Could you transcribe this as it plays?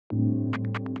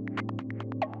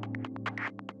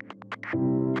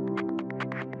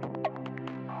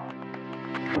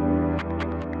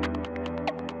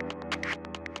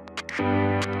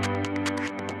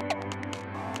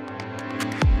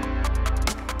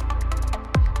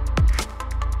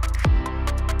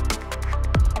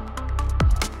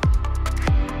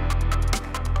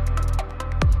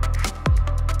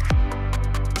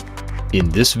In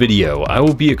this video, I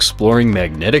will be exploring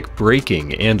magnetic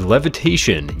braking and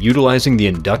levitation utilizing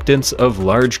the inductance of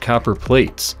large copper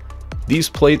plates. These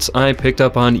plates I picked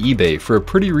up on eBay for a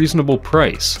pretty reasonable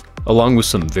price, along with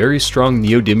some very strong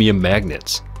neodymium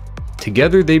magnets.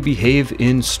 Together they behave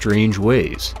in strange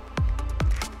ways.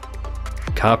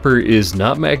 Copper is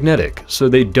not magnetic, so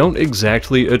they don't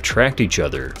exactly attract each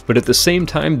other, but at the same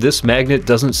time this magnet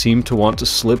doesn't seem to want to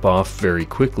slip off very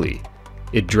quickly.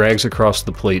 It drags across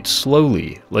the plate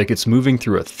slowly, like it's moving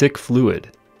through a thick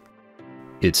fluid.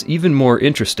 It's even more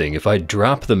interesting if I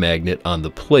drop the magnet on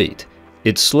the plate.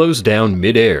 It slows down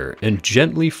mid-air and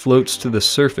gently floats to the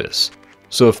surface.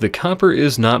 So if the copper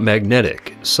is not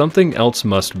magnetic, something else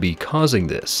must be causing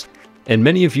this. And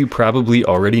many of you probably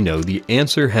already know the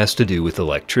answer has to do with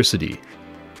electricity.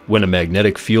 When a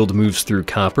magnetic field moves through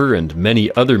copper and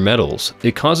many other metals,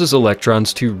 it causes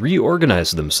electrons to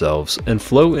reorganize themselves and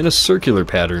flow in a circular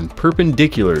pattern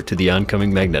perpendicular to the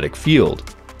oncoming magnetic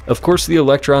field. Of course, the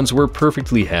electrons were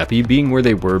perfectly happy being where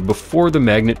they were before the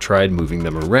magnet tried moving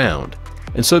them around,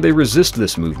 and so they resist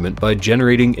this movement by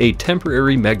generating a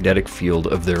temporary magnetic field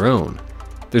of their own.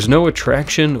 There's no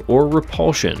attraction or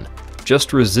repulsion,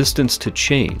 just resistance to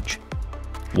change.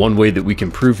 One way that we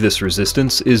can prove this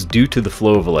resistance is due to the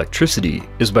flow of electricity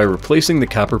is by replacing the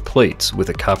copper plates with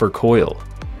a copper coil.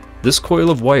 This coil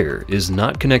of wire is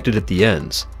not connected at the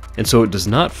ends, and so it does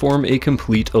not form a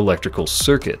complete electrical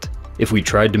circuit. If we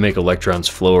tried to make electrons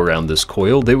flow around this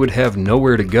coil, they would have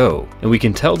nowhere to go, and we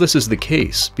can tell this is the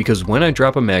case because when I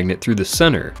drop a magnet through the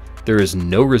center, there is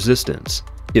no resistance.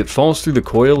 It falls through the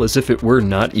coil as if it were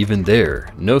not even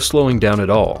there, no slowing down at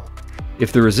all.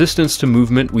 If the resistance to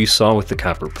movement we saw with the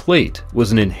copper plate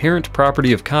was an inherent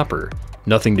property of copper,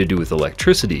 nothing to do with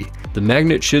electricity, the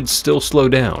magnet should still slow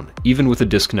down, even with a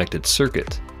disconnected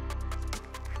circuit.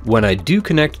 When I do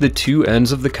connect the two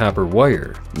ends of the copper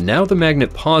wire, now the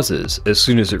magnet pauses as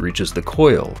soon as it reaches the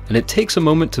coil, and it takes a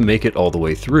moment to make it all the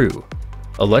way through.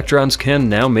 Electrons can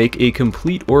now make a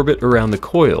complete orbit around the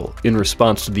coil in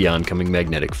response to the oncoming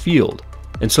magnetic field.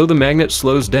 And so the magnet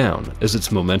slows down as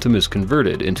its momentum is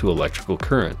converted into electrical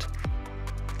current.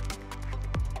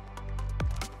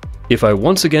 If I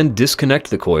once again disconnect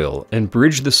the coil and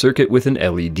bridge the circuit with an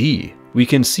LED, we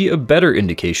can see a better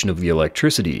indication of the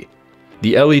electricity.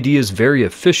 The LED is very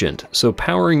efficient, so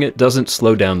powering it doesn't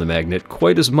slow down the magnet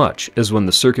quite as much as when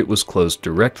the circuit was closed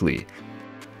directly.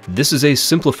 This is a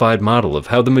simplified model of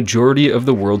how the majority of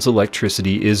the world's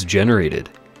electricity is generated.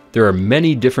 There are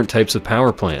many different types of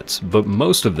power plants, but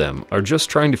most of them are just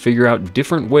trying to figure out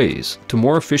different ways to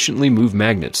more efficiently move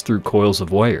magnets through coils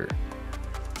of wire.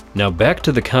 Now back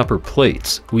to the copper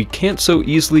plates, we can't so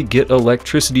easily get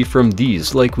electricity from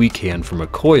these like we can from a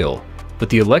coil, but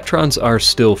the electrons are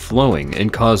still flowing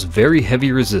and cause very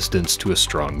heavy resistance to a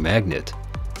strong magnet.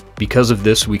 Because of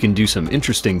this, we can do some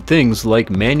interesting things like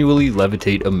manually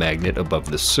levitate a magnet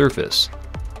above the surface.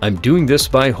 I'm doing this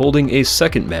by holding a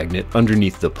second magnet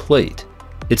underneath the plate.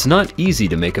 It's not easy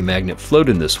to make a magnet float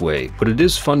in this way, but it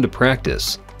is fun to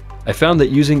practice. I found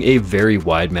that using a very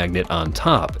wide magnet on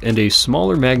top and a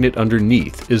smaller magnet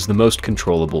underneath is the most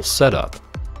controllable setup.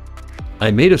 I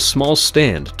made a small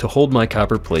stand to hold my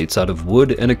copper plates out of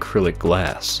wood and acrylic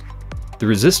glass. The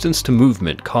resistance to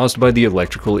movement caused by the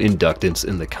electrical inductance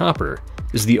in the copper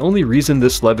is the only reason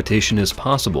this levitation is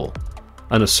possible.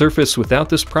 On a surface without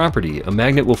this property, a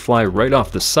magnet will fly right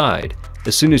off the side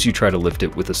as soon as you try to lift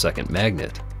it with a second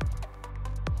magnet.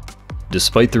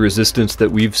 Despite the resistance that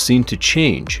we've seen to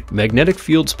change, magnetic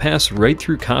fields pass right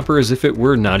through copper as if it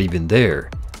were not even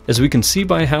there, as we can see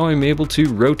by how I'm able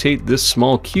to rotate this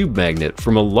small cube magnet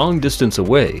from a long distance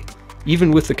away,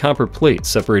 even with the copper plate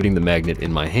separating the magnet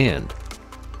in my hand.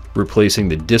 Replacing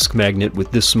the disc magnet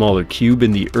with this smaller cube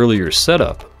in the earlier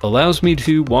setup allows me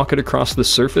to walk it across the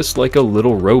surface like a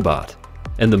little robot,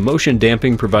 and the motion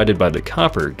damping provided by the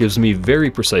copper gives me very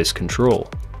precise control.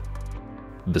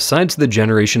 Besides the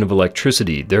generation of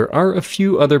electricity, there are a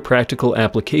few other practical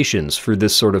applications for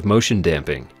this sort of motion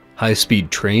damping. High-speed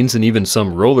trains and even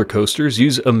some roller coasters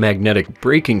use a magnetic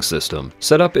braking system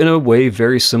set up in a way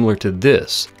very similar to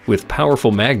this, with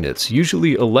powerful magnets,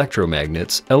 usually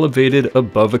electromagnets, elevated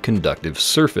above a conductive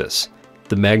surface.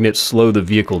 The magnets slow the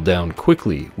vehicle down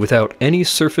quickly without any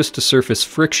surface-to-surface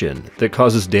friction that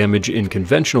causes damage in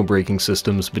conventional braking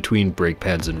systems between brake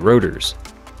pads and rotors.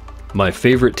 My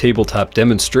favorite tabletop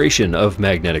demonstration of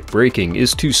magnetic braking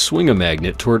is to swing a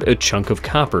magnet toward a chunk of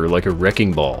copper like a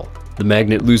wrecking ball. The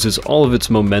magnet loses all of its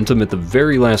momentum at the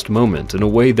very last moment in a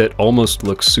way that almost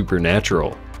looks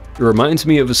supernatural. It reminds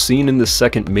me of a scene in the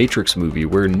second Matrix movie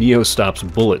where Neo stops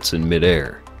bullets in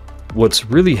midair. What's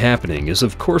really happening is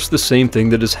of course the same thing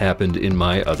that has happened in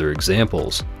my other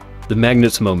examples. The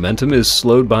magnet's momentum is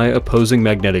slowed by opposing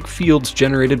magnetic fields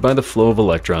generated by the flow of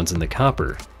electrons in the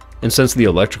copper. And since the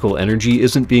electrical energy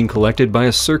isn't being collected by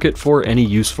a circuit for any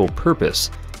useful purpose,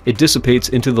 it dissipates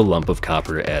into the lump of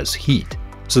copper as heat.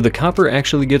 So the copper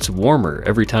actually gets warmer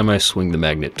every time I swing the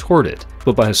magnet toward it,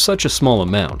 but by such a small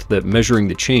amount that measuring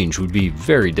the change would be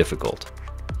very difficult.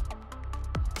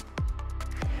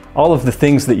 All of the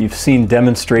things that you've seen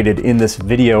demonstrated in this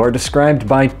video are described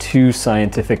by two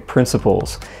scientific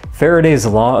principles: Faraday's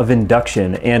law of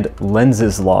induction and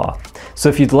Lenz's law. So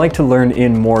if you'd like to learn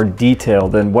in more detail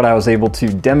than what I was able to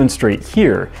demonstrate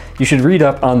here, you should read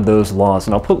up on those laws,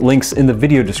 and I'll put links in the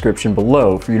video description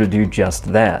below for you to do just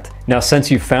that. Now,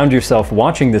 since you found yourself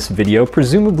watching this video,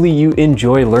 presumably you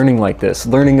enjoy learning like this,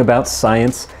 learning about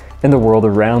science and the world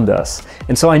around us.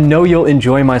 And so I know you'll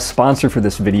enjoy my sponsor for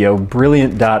this video,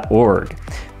 Brilliant.org.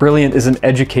 Brilliant is an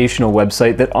educational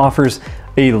website that offers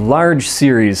a large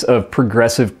series of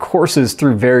progressive courses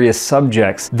through various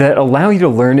subjects that allow you to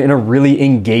learn in a really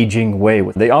engaging way.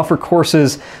 They offer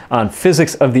courses on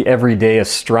physics of the everyday,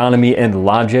 astronomy and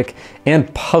logic,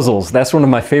 and puzzles. That's one of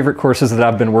my favorite courses that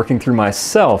I've been working through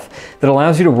myself, that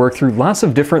allows you to work through lots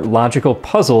of different logical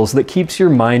puzzles that keeps your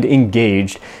mind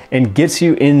engaged and gets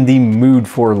you in the mood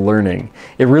for learning.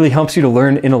 It really helps you to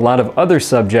learn in a lot of other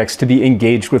subjects to be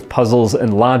engaged with puzzles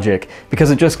and logic,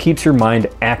 because it just keeps your mind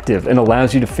active and allows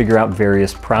you to figure out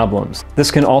various problems. This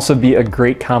can also be a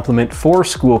great complement for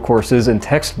school courses and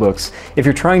textbooks. If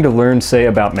you're trying to learn, say,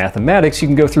 about mathematics, you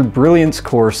can go through Brilliant's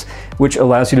course, which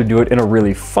allows you to do it in a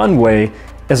really fun way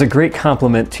as a great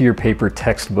complement to your paper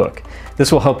textbook.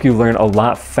 This will help you learn a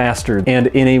lot faster and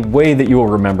in a way that you will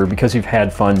remember because you've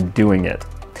had fun doing it.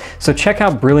 So check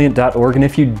out Brilliant.org, and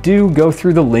if you do, go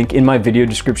through the link in my video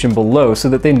description below so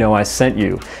that they know I sent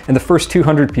you. And the first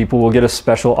 200 people will get a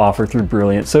special offer through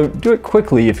Brilliant, so do it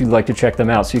quickly if you'd like to check them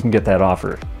out so you can get that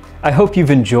offer. I hope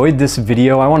you've enjoyed this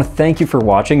video. I want to thank you for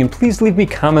watching, and please leave me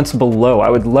comments below. I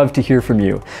would love to hear from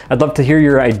you. I'd love to hear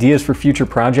your ideas for future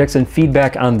projects and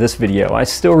feedback on this video. I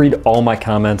still read all my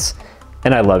comments,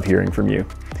 and I love hearing from you.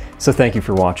 So thank you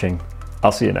for watching.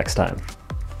 I'll see you next time.